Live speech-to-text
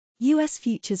US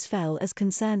futures fell as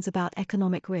concerns about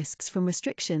economic risks from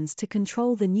restrictions to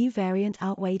control the new variant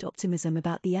outweighed optimism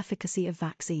about the efficacy of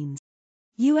vaccines.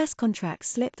 US contracts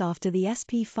slipped after the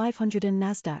SP 500 and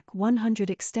Nasdaq 100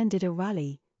 extended a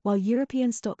rally, while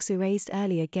European stocks erased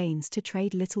earlier gains to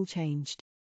trade little changed.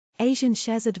 Asian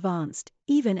shares advanced,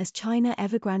 even as China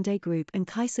Evergrande Group and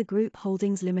Kaiser Group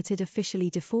Holdings Limited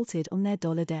officially defaulted on their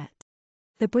dollar debt.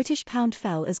 The British pound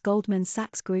fell as Goldman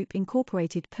Sachs Group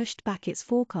Incorporated pushed back its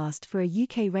forecast for a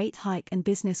UK rate hike and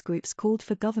business groups called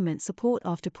for government support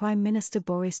after Prime Minister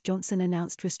Boris Johnson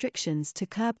announced restrictions to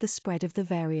curb the spread of the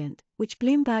variant, which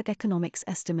Bloomberg Economics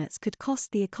estimates could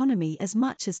cost the economy as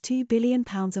much as £2 billion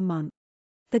a month.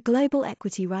 The global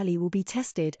equity rally will be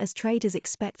tested as traders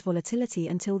expect volatility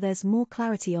until there's more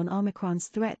clarity on Omicron's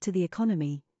threat to the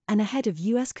economy, and ahead of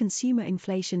US consumer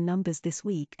inflation numbers this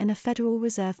week and a Federal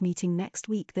Reserve meeting next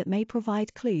week that may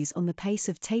provide clues on the pace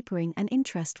of tapering and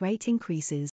interest rate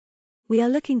increases. We are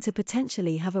looking to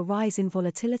potentially have a rise in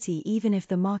volatility even if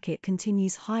the market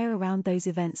continues higher around those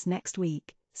events next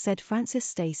week, said Francis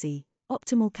Stacey,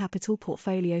 Optimal Capital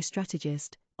Portfolio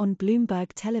Strategist, on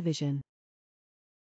Bloomberg Television.